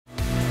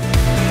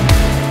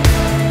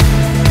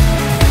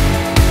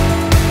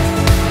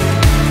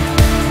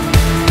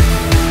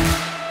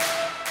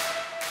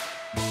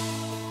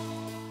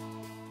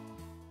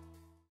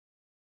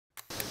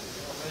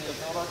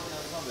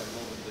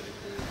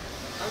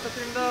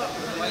부탁드립니다.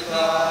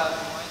 고맙습니다.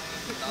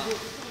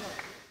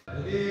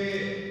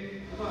 여기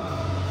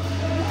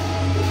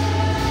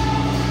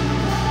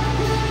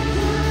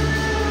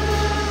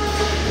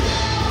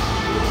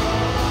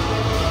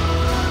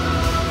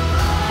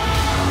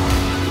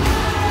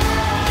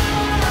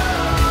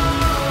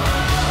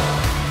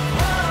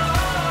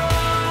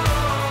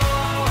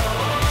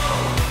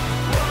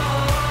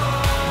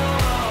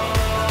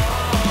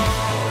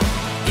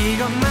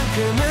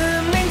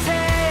이것만큼은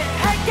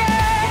맹세할게.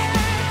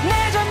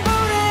 내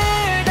전부를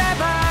다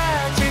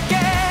바칠게.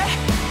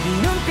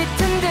 네 눈빛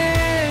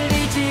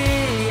흔들리지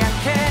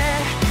않게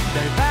널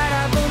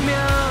바라보며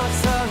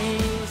서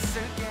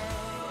있을게.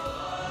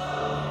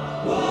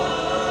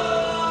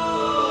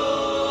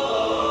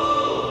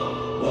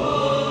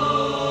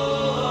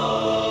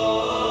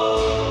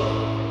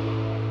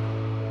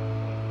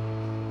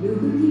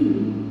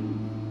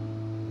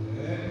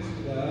 네,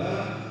 좋습니다.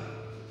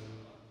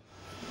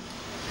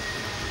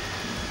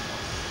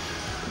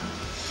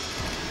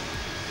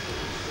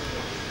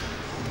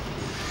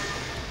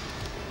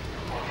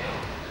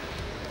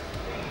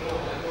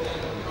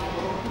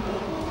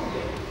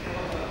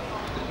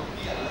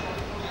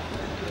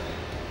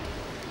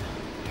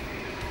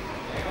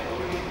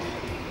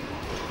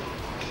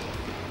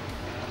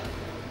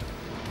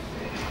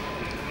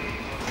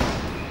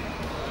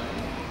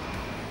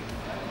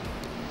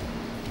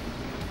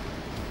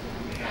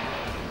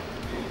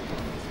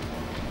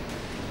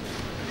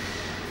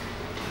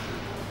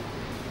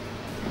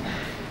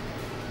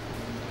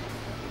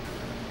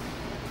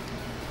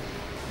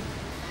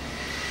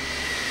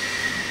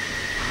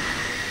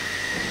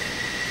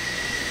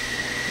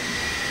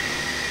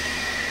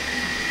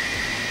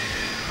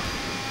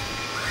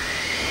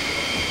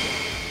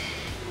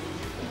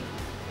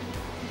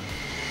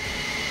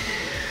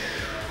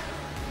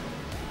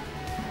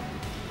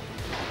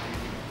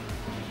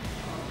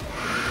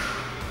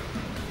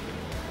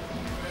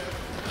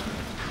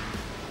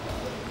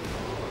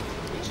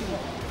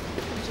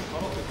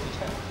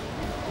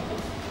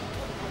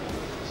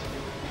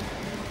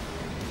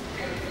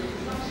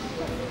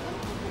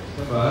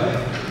 바이.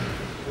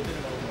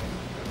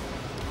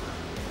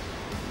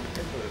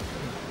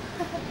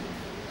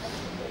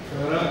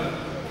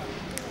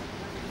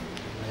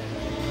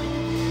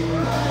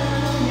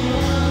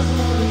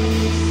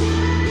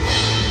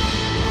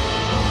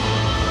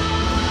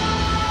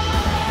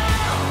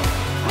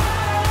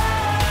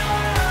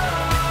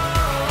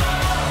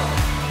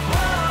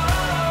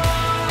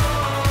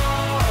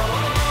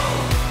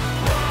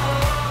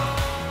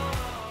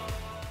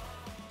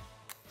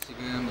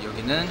 지금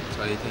여기는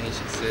저희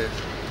데이식스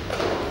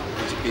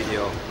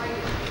뮤직비디오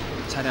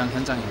촬영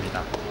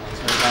현장입니다.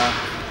 저희가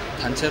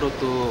단체로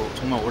또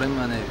정말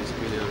오랜만에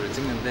뮤직비디오를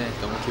찍는데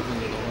너무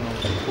기분이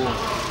너무너무 좋고,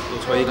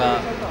 또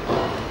저희가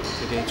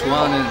되게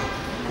좋아하는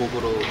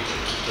곡으로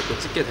이렇게 또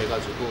찍게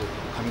돼가지고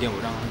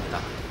감개무량합니다.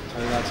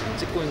 저희가 지금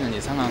찍고 있는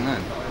이 상황은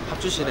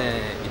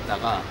합주실에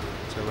있다가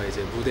저희가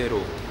이제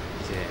무대로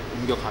이제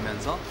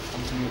옮겨가면서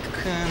엄청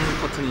큰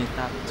커튼이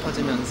딱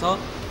쳐지면서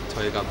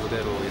저희가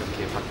무대로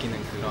이렇게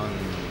바뀌는 그런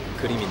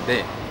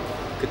그림인데,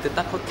 그때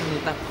딱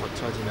커튼이 딱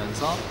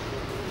거쳐지면서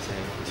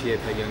이제 뒤에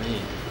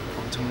배경이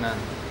엄청난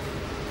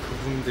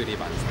구름들이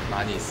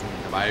많이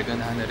있습니다.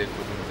 맑은 하늘의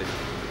구름들이.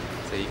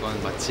 그래서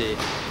이건 마치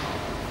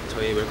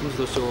저희 웰컴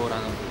투 더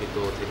쇼라는 곡이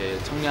또 되게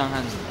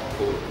청량한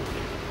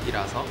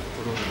곡이라서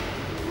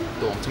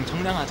구름도 엄청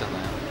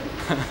청량하잖아요.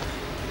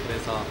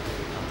 그래서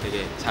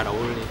되게 잘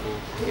어울리고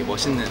되게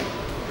멋있는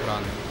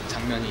그런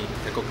장면이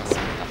될 것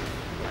같습니다.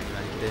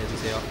 많이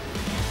기대해주세요.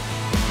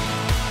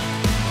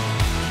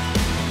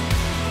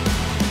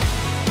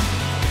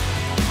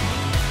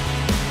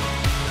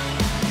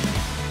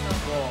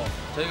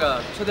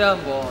 저희가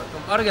최대한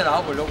좀 빠르게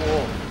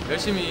나와보려고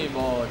열심히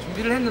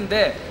준비를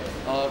했는데,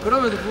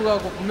 그럼에도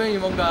불구하고 분명히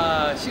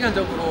뭔가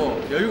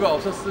시간적으로 여유가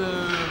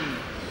없었음을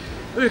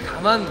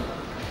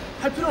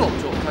감안할 필요는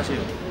없죠. 사실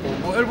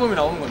뭐 앨범이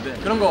나오는 건데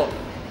그런 거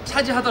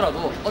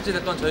차지하더라도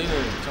어찌됐건 저희는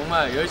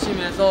정말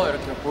열심히 해서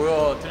이렇게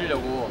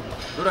보여드리려고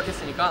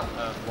노력했으니까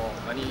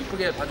많이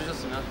이쁘게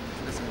봐주셨으면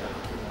좋겠습니다.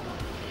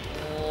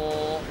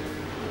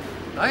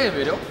 나의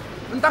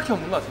매력은 딱히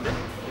없는 것 같은데,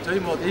 저희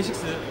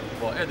데이식스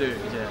애들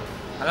이제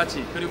다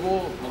같이,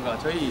 그리고 뭔가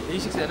저희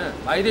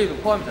데이식스에는 마이데이도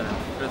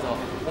포함이잖아요. 그래서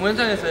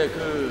공연장에서의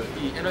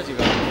이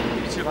에너지가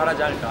빛을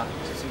발하지 않을까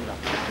싶습니다.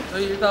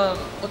 저희 일단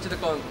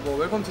어찌됐건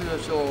웰컴 투 더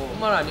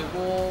쇼뿐만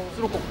아니고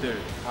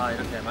수록곡들 다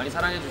이렇게 많이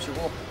사랑해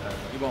주시고,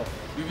 이번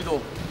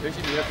뮤비도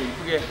열심히 이렇게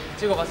이쁘게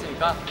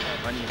찍어봤으니까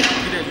많이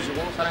기대해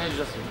주시고 사랑해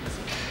주셨으면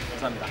좋겠습니다.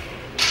 감사합니다.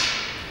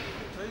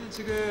 저희는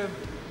지금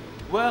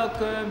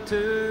Welcome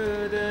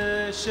to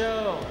the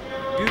show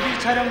뮤비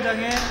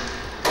촬영장에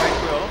와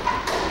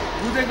있고요.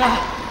 무대가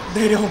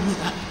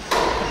내려옵니다.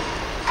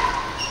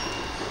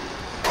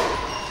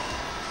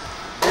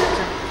 지금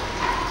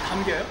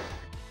감겨요?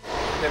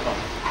 대박.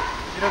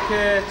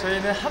 이렇게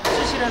저희는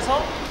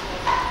합주실에서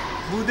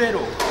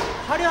무대로,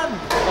 화려한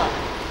무대가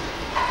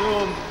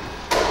좀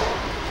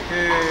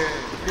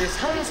그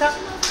상상?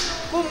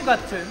 꿈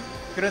같은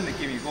그런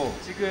느낌이고,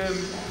 지금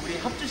우리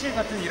합주실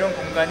같은 이런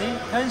공간이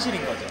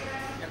현실인 거죠.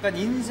 약간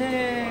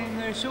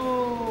인생을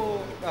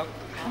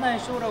하나의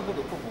쇼라고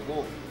놓고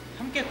보고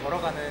함께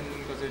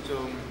걸어가는 것을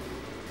좀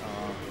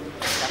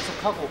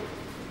약속하고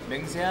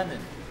맹세하는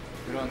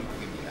그런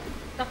곡입니다.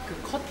 딱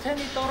그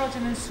커튼이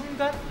떨어지는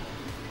순간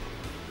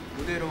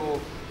무대로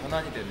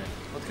변환이 되는,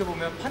 어떻게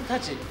보면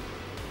판타지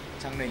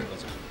장르인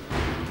거죠.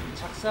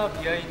 작사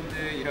비하인드,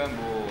 이런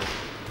뭐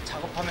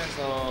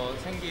작업하면서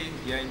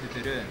생긴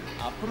비하인드들은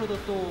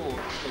앞으로도 또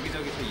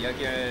여기저기서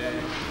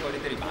이야기할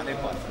거리들이 많을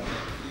것 같은데,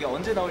 이게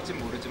언제 나올지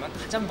모르지만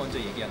가장 먼저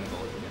얘기하는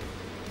거거든요.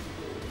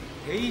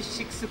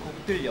 데이식스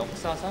곡들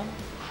역사상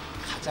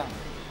가장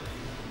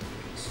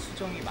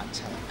수정이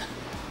많지 않았나?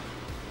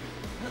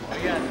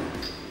 거의 한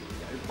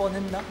 10번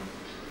했나?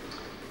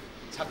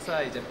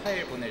 작사 이제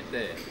파일 보낼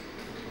때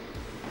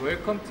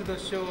웰컴 투 더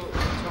쇼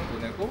처음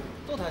보내고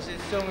또 다시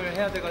수정을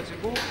해야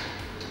돼가지고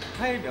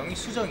파일 명이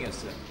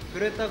수정이었어요.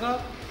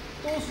 그랬다가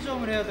또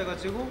수정을 해야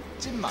돼가지고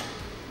찐막,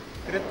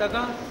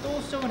 그랬다가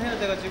또 수정을 해야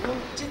돼가지고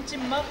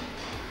찐찐막,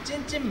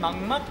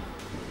 찐찐막막,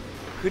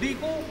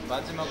 그리고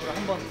마지막으로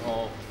한 번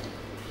더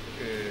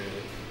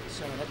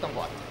수정을 했던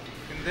것 같아요.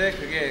 근데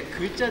그게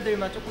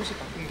글자들만 조금씩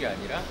바꾼 게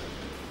아니라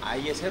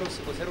아예 새로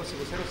쓰고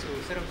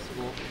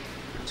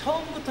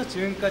처음부터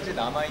지금까지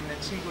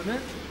남아있는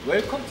친구는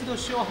웰컴 투 더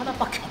쇼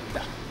하나밖에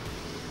없다.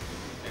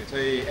 네,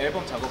 저희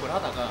앨범 작업을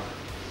하다가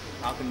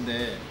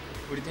근데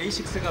우리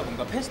데이식스가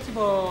뭔가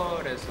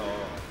페스티벌에서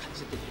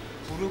같이 또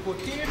부르고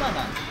뛸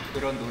만한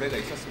그런 노래가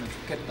있었으면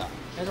좋겠다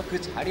해서 그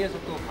자리에서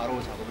또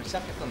바로 작업을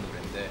시작했던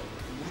노래인데,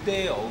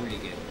 무대에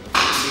어울리게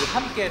그리고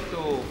함께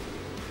또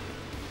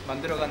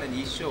만들어가는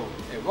이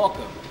쇼의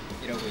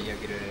welcome이라고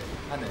이야기를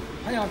하는,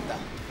 환영합니다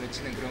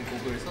외치는 그런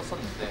곡을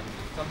썼었는데,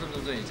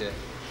 점점 이제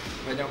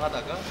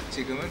변형하다가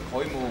지금은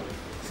거의 뭐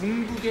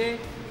궁극의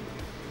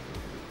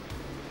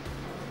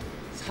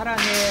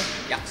사랑의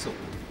약속,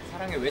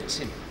 사랑의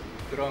외침,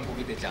 그런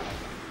곡이 되지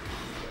않을까.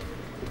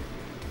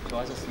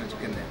 좋아하셨으면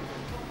좋겠네요.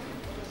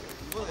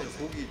 이번에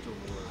곡이 좀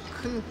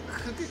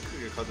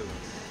크게 가져갔어요.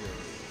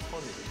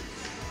 선이.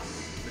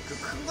 근데 그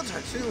큰 거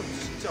잘 치는 건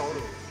진짜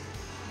어려워.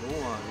 너무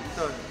많아. 일단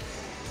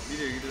미리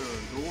얘기드리면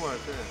녹음할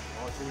때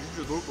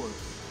정신줄 놓을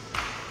뻔했어.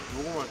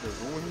 녹음할 때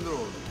너무 힘들어.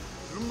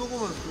 드럼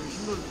녹음하면서 좀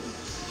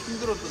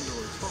힘들었던 적은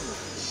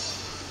처음이었어요.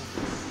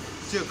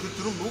 제가 그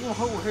드럼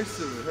녹음하고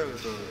헬스를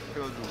해야겠다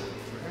해가지고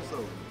지금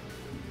헬스하고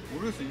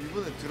모르겠어요.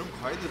 이번에 드럼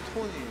가이드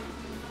톤이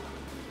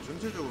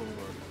전체적으로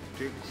뭔가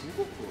되게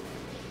굵었고,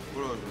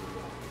 그래가지고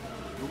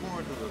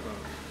녹음할 때도 약간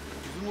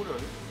무슨 소리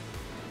하지?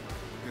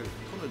 그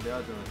톤을 내야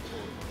되나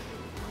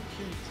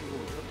힘 주고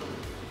쳤던 거.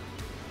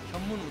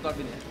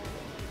 현문우답이네.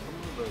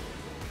 전부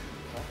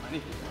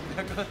아니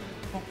약간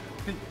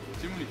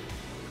질문이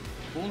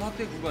좋은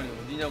학대 구간이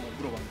어디냐고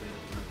물어봤는데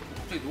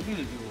갑자기 녹음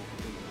얘기고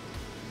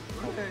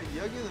원래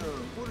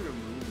이야기는 꼬리를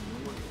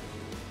무는 거지.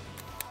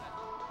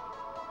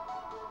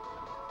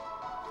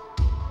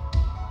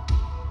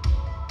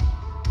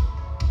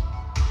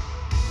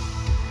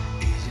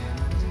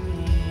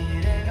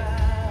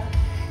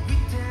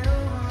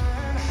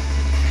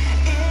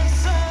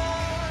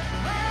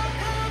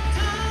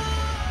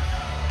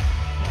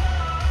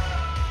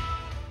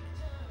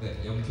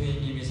 네,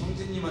 영케이님이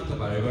성진님한테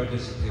말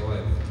걸듯이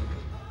대화해볼게요.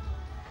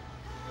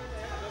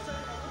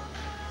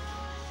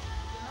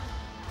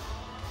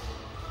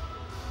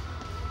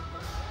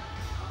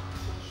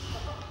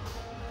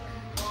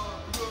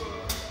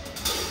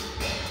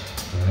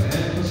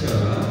 네,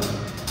 포시야.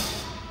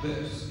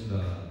 네, 좋습니다.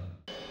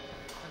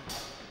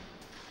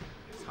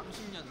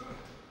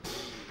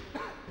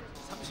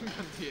 30년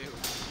뒤에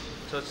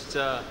저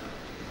진짜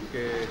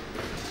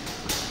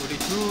우리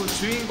두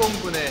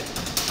주인공분의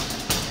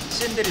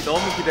씬들이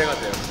너무 기대가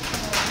돼요.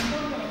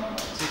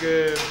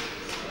 지금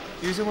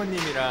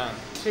유승호님이랑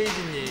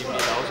최희진님이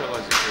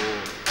나오셔가지고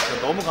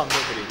저 너무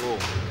감동드리고,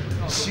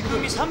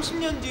 지금이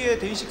 30년 뒤에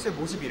데이식스의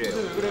모습이래요.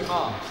 그래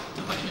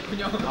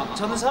그냥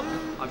저는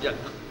미안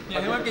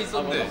그냥 해맑게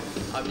있었는데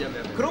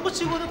미안 그런 거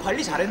치고는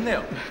관리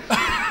잘했네요.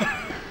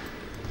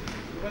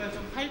 이번에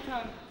좀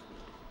타이트한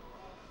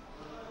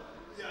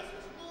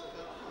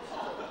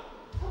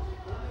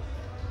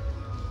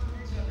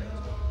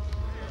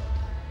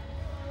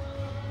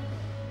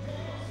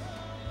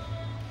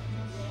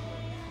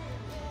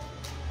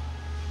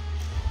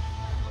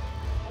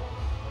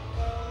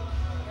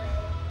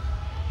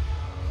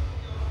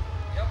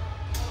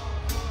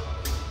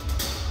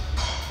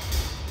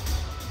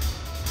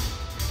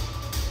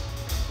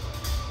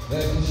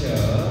네, 포시야.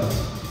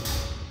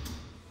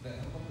 네,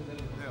 한번 그대로.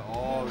 네,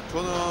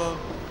 저는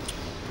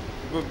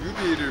이번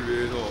뮤비를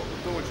위해서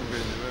어떤 걸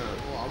준비했냐면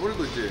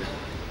아무래도 이제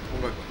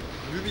뭔가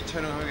뮤비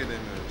촬영하게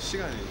되면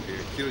시간이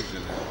되게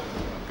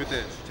길어지잖아요.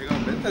 그때 제가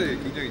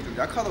멘탈이 굉장히 좀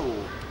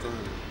약하다고 저는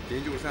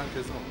개인적으로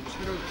생각해서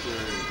촬영 때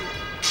이제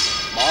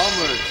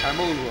마음을 잘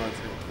먹은 것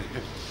같아요.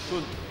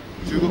 또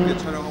즐겁게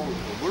촬영하고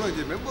있고, 물론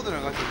이제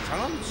멤버들이랑 같이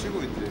장난도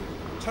치고 이제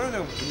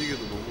촬영장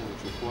분위기도 너무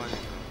좋고 하니까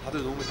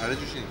다들 너무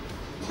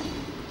잘해주시니까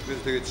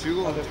그래서 되게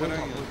즐거운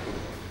촬영이었고,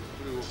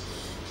 그리고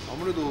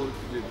아무래도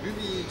이제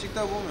뮤비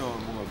찍다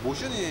보면 뭔가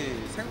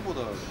모션이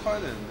생각보다 커야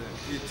되는데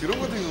이 드럼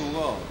같은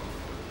경우가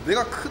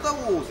내가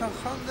크다고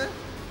생각하는데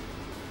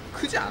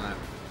크지 않아요.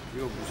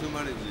 이거 무슨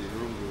말인지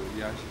여러분들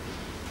이해하시죠?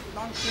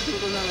 난 크게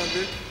들어도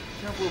생각하는데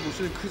생각보다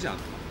모션이 크지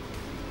않다.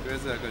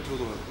 그래서 약간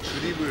저도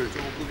그립을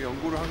조금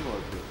연구를 한 것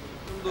같아요.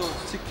 좀 더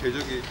스틱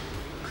궤적이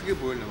크게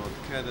보이려면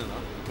어떻게 해야 되나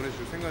그런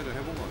식으로 생각을 좀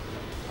해본 것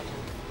같아요.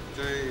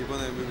 저희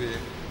이번에 뮤비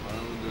많은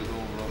분들도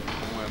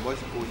정말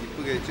멋있고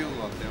이쁘게 찍은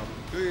것 같아요.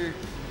 저희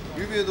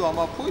뮤비에도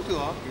아마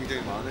포인트가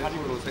굉장히 많을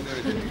걸로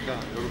생각이 되니까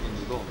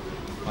여러분들도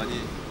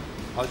많이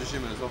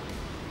봐주시면서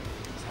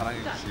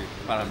사랑해 주시기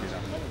바랍니다.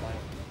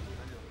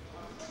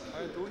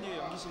 아니 도훈이의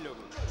연기 실력은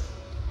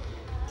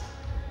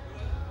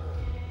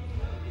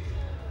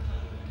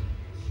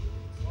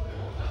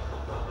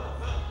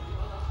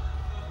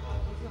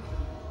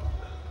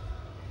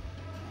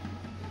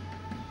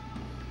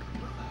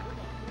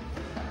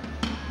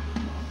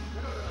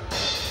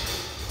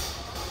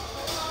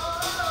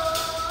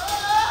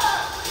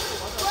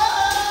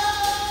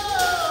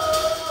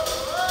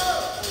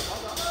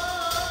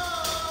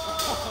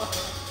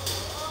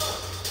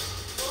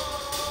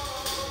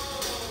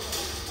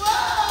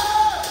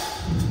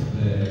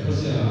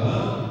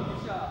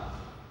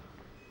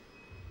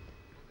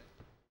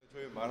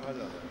저희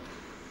말하잖아요.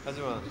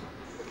 하지만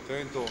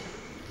저희는 또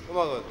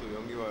음악은 또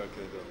연기와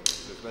이렇게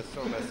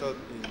method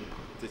in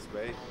this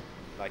way,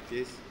 like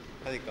this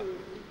하니까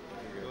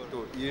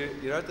또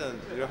일할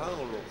때는 일을 하는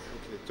걸로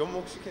이렇게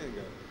접목시키는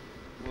게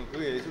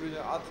그게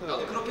예술이죠. 아트.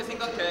 나도 그렇게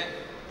생각해.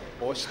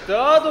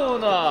 멋있다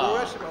도훈아.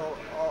 Professional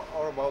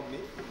all about me.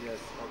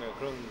 Yes. 오케이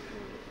그런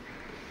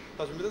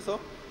다 준비됐어?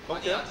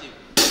 아니 아직.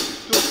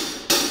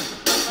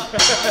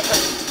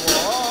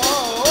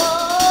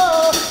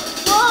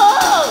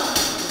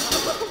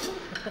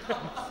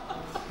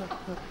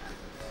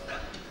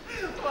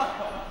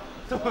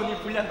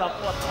 도훈이 분량 다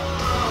뽑았다.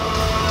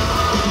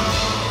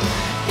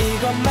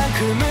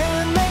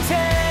 이것만큼은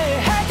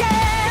맹세하게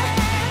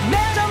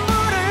내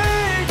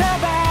전부를 다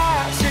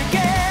바칠게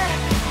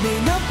네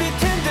눈빛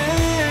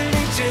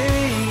흔들리지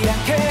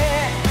않게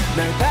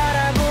널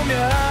바라보며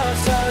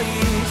서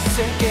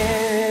있을게.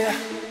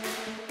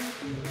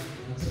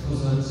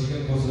 콘서트는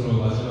지금 곳으로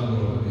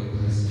마지막으로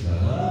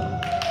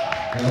가겠습니다.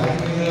 네,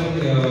 화이팅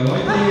해볼게요.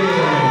 화이팅!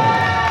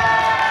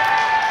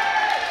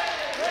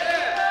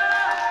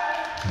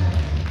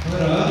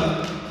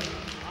 카메라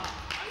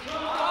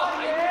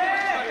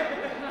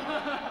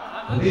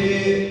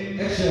레디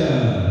액션.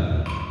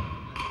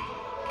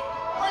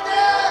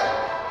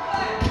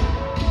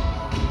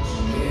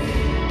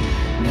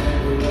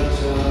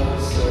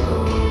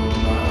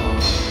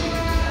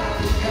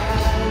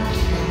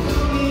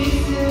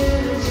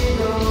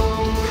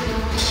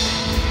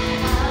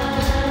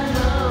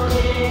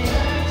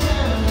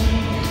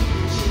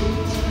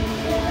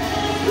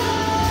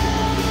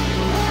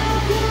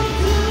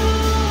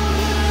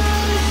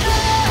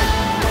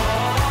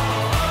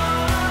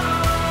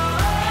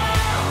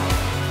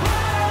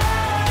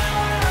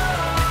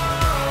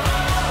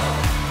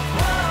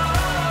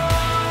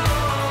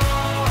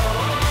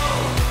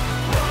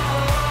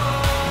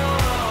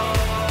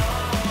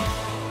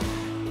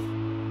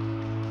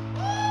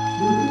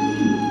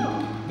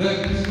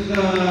 네, 좋습니다.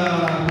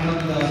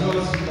 감사합니다.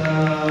 수고하셨습니다.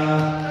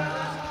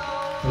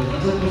 저희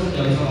단체 포즈는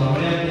여기서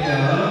마무리할게요.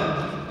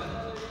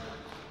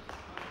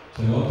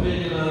 저희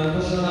원필님은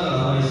포션 하나가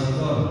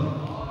남아있어서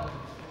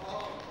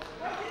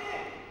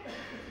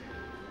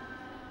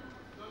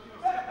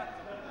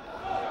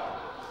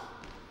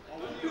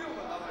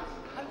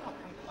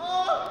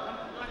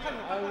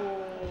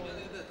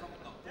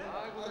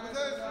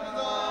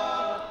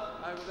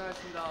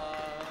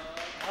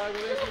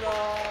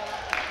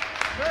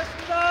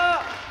고생했습니다.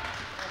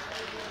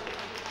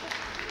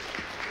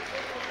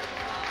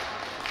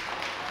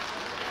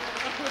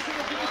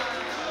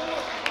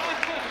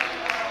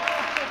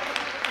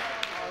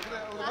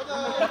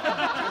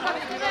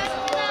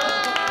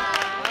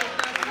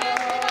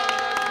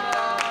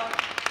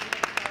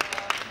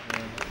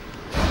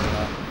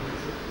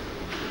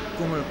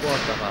 꿈을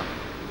꾸었다가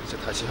이제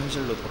다시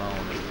현실로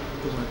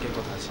돌아오는 꿈을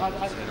깨고 다시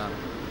제가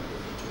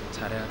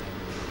잘해야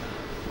됩니다.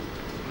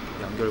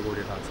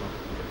 연결고리라서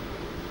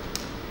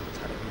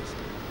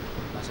잘해보겠습니다.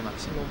 마지막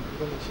신호.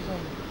 이거는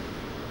시선.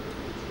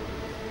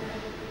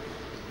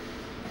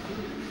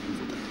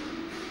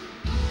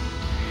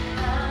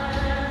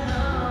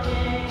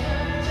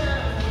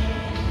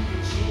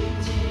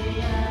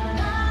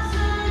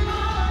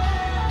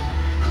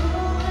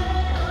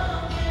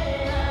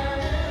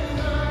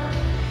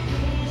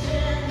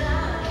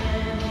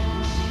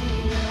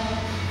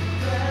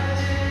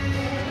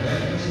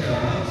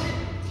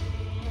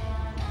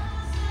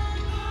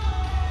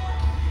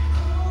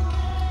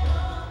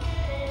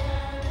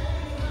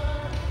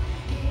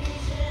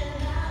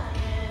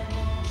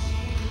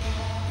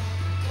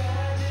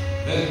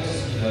 네,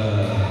 좋습니다.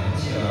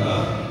 자,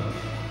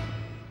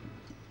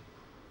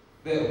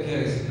 네, 오케이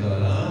하겠습니다.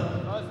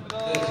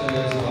 네, 저희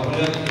여기서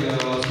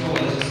마무리할게요. 수고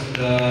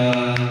많으셨습니다.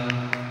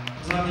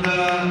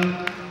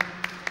 감사합니다.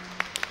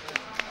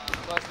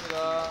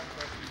 수고하셨습니다.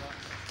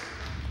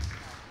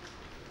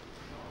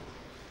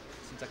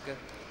 진짜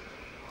끝.